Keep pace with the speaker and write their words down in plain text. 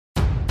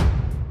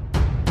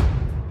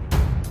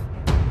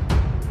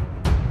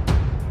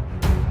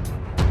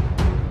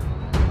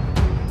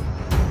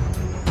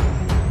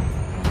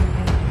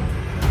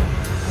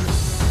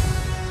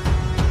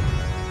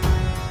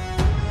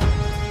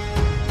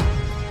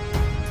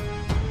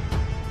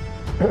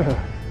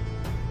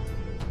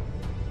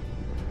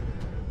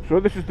So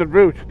this is the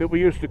route that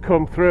we used to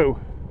come through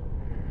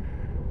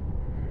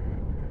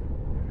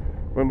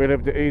when we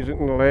lived at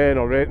Easington Lane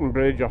or Rayton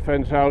Bridge or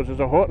Fence Houses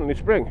or Hortonley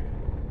Spring.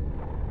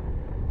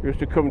 We used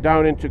to come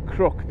down into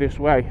Crook this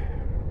way.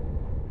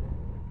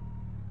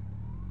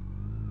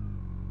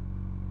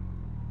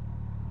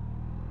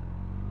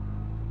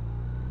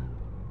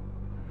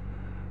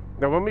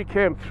 Now when we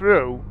came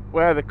through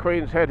where the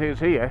Queen's Head is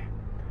here,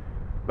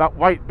 that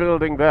white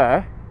building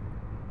there,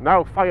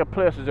 now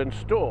fireplaces and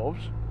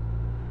stoves,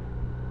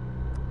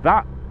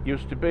 that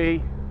used to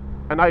be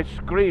an ice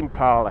cream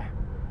parlour.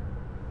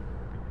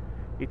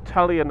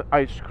 Italian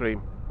ice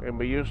cream, and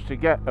we used to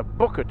get a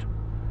bucket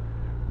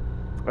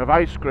of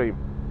ice cream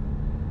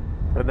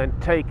and then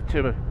take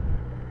to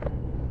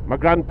my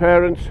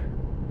grandparents,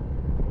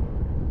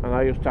 and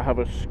I used to have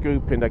a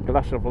scoop in a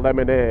glass of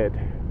lemonade.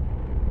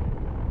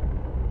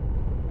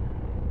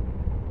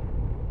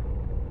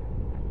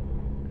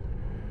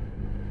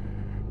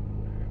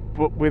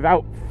 But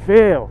without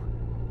fail,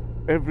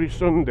 every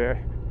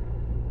Sunday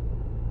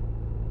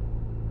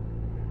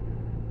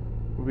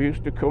we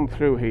used to come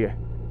through here.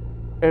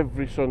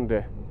 Every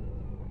Sunday.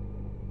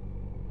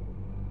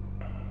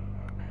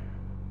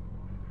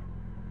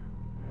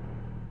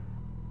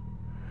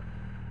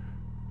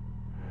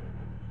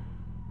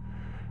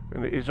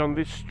 And it is on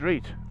this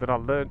street that I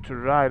learned to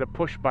ride a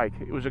push bike.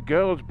 It was a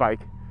girl's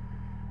bike,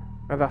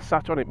 and I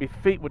sat on it. My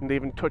feet wouldn't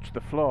even touch the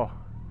floor.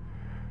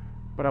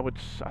 But I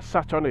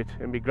sat on it,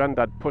 and my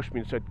granddad pushed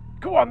me and said,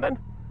 "Go on then!"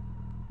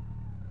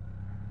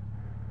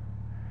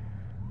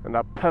 And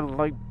I pedalled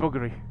like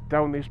buggery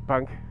down this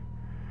bank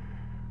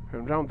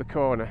and round the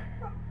corner.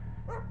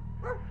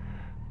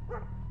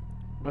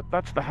 But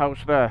that's the house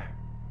there.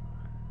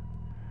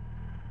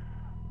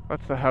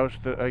 That's the house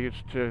that I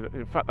used to...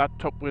 In fact, that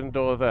top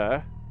window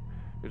there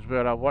is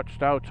where I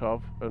watched out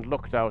of and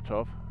looked out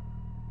of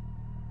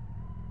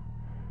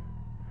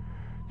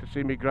to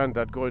see me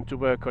granddad going to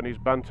work on his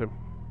Bantam.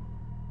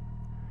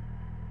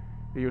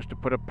 He used to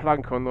put a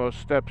plank on those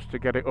steps to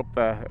get it up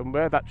there, and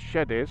where that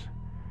shed is,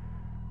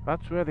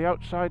 that's where the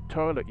outside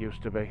toilet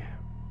used to be.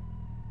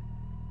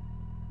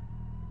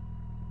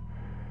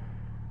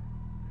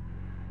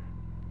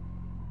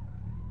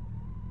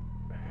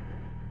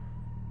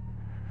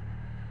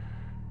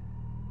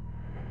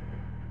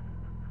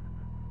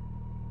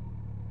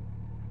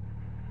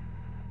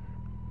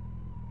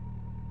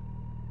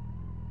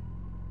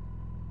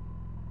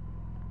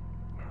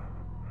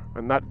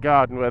 And that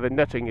garden where the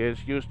netting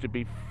is used to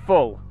be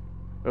full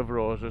of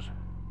roses.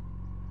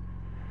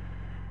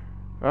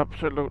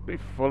 Absolutely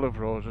full of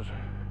roses.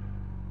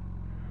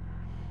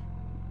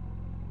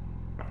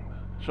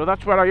 So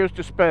that's where I used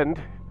to spend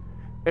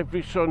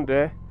every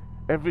Sunday,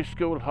 every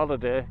school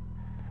holiday,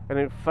 and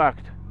in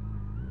fact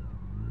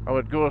I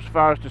would go as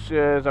far as to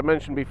say, as I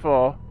mentioned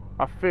before,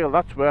 I feel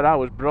that's where I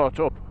was brought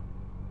up.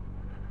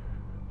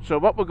 So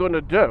what we're going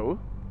to do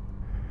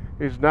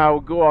is now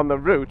go on the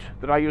route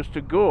that I used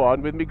to go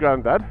on with me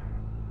granddad,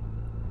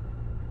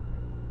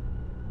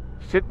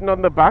 sitting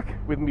on the back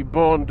with me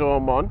bone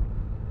dome on,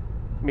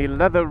 me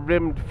leather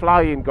rimmed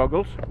flying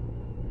goggles,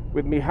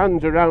 with me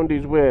hands around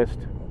his waist.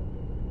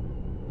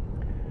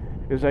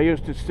 As I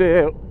used to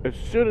say, as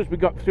soon as we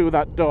got through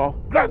that door,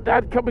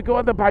 "Grandad, can we go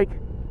on the bike?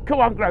 Come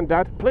on,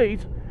 Grandad,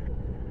 please,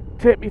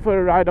 take me for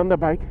a ride on the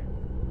bike."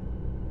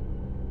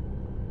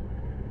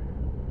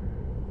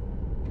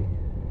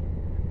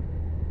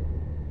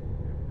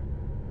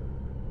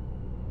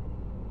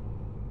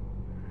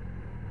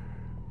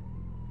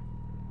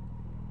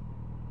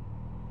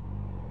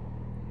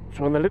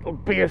 So on the little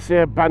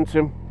BSA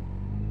Bantam,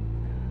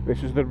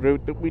 this is the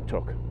route that we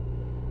took.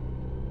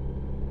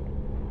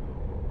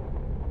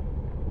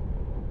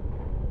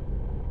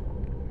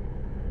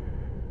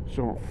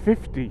 Some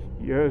 50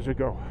 years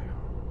ago.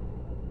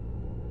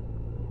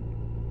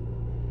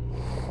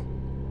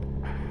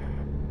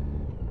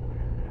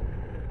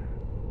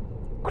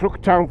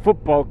 Crooktown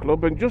Football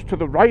Club, and just to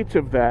the right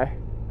of there,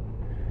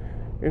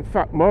 in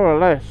fact more or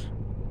less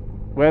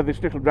where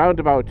this little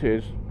roundabout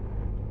is,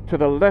 to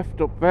the left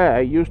up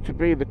there used to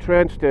be the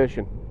train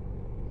station,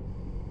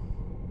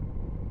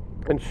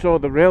 and so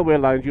the railway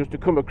lines used to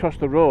come across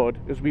the road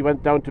as we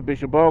went down to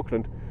Bishop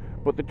Auckland,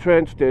 but the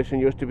train station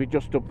used to be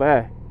just up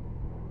there.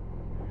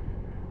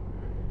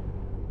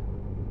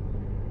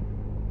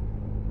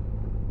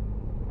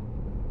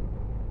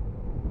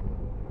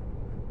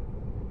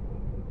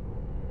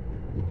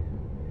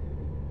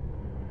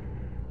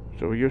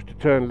 So we used to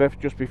turn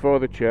left just before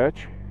the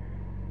church.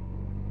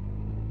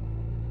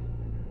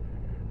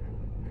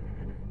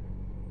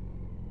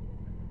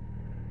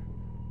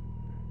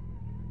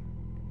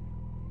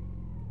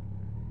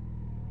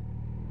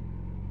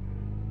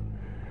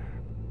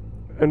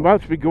 And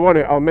whilst we go on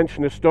it, I'll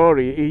mention a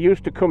story. He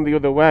used to come the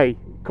other way,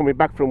 coming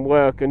back from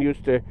work, and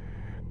used to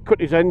cut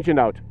his engine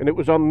out. And it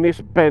was on this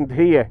bend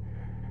here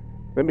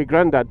that my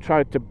granddad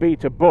tried to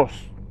beat a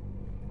bus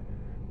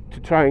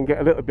to try and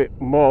get a little bit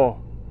more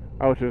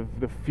out of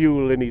the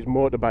fuel in his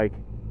motorbike.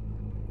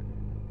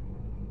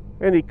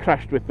 And he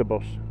crashed with the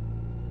bus.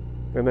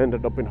 and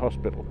ended up in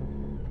hospital.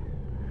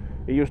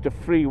 He used to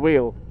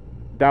freewheel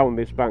down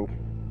this bank,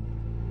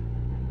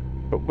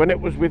 but when it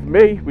was with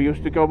me, we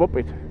used to go up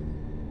it.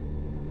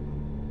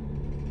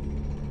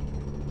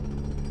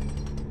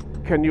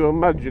 Can you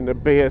imagine a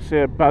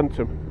BSA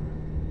Bantam?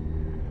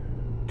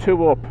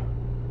 2 up.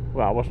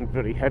 Well, I wasn't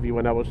very heavy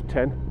when I was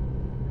 10,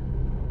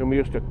 and we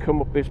used to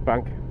come up this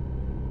bank.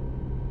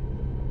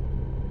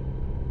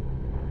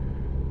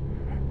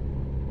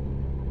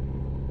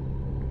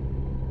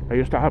 I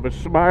used to have a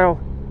smile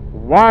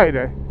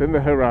wider than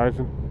the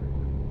horizon.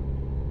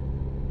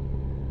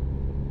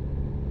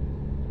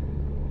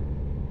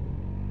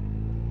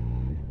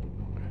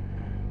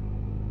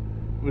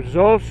 It was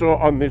also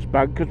on this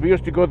bank because we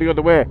used to go the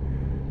other way.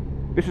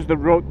 This is the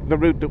route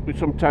that we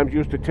sometimes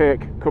used to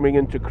take coming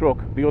into Crook,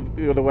 the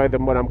other way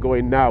than what I'm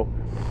going now.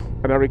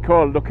 And I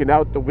recall looking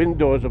out the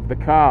windows of the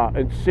car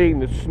and seeing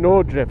the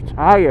snowdrifts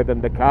higher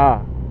than the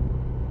car.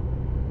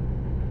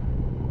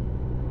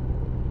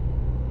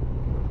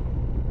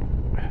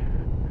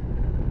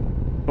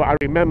 But I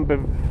remember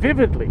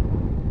vividly,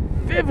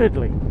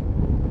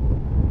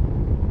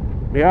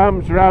 my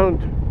arms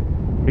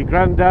round my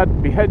grandad,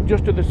 my head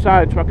just to the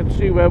side so I could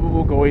see where we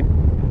were going.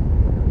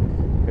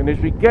 And as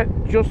we get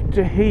just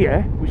to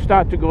here, we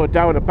start to go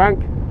down a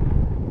bank,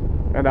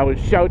 and I was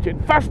shouting,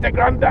 "Faster,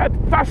 Grandad!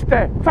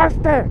 Faster!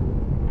 Faster!"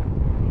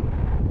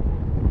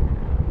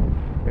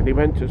 And he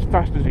went as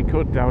fast as he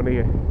could down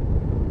here.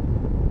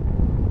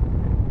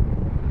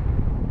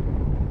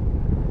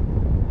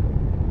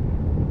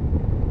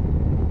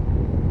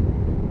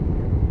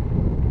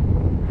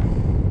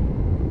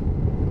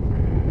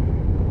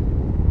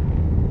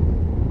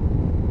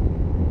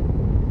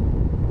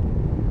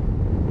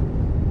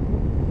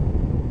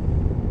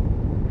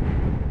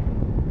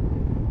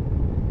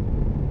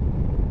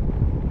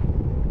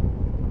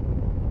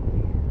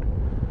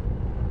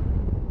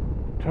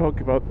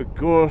 Talk about the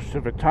ghosts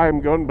of a time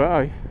gone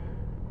by.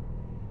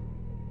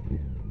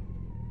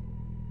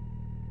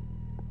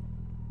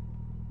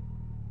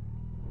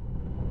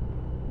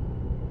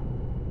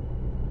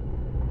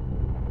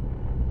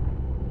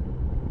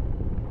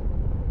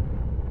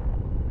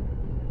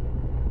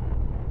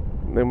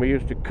 And then we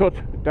used to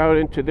cut down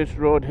into this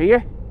road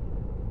here,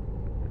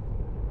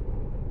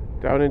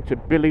 down into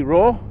Billy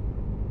Row.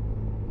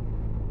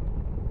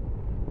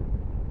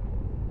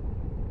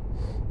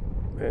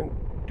 And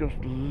just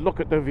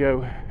look at the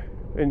view,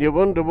 and you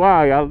wonder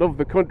why I love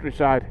the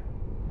countryside.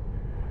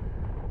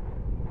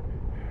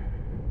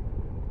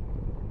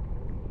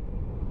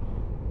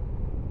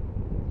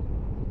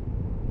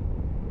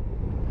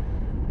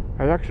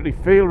 I actually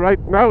feel right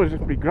now as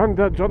if my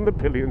granddad's on the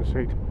pillion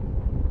seat.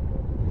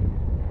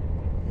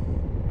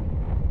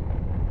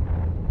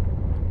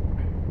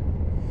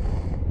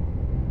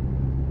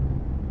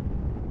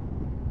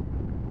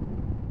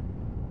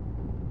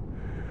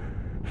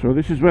 So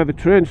this is where the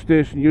train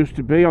station used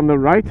to be, on the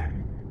right.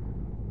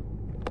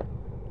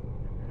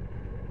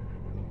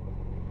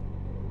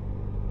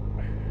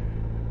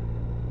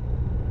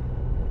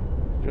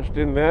 Just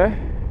in there.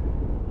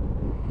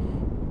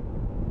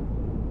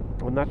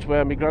 And that's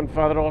where my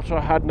grandfather also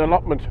had an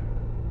allotment.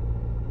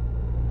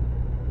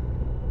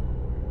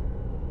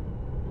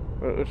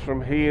 It was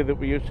from here that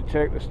we used to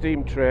take the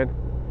steam train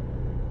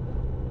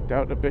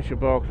down to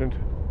Bishop Auckland,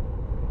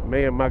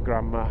 me and my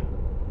grandma.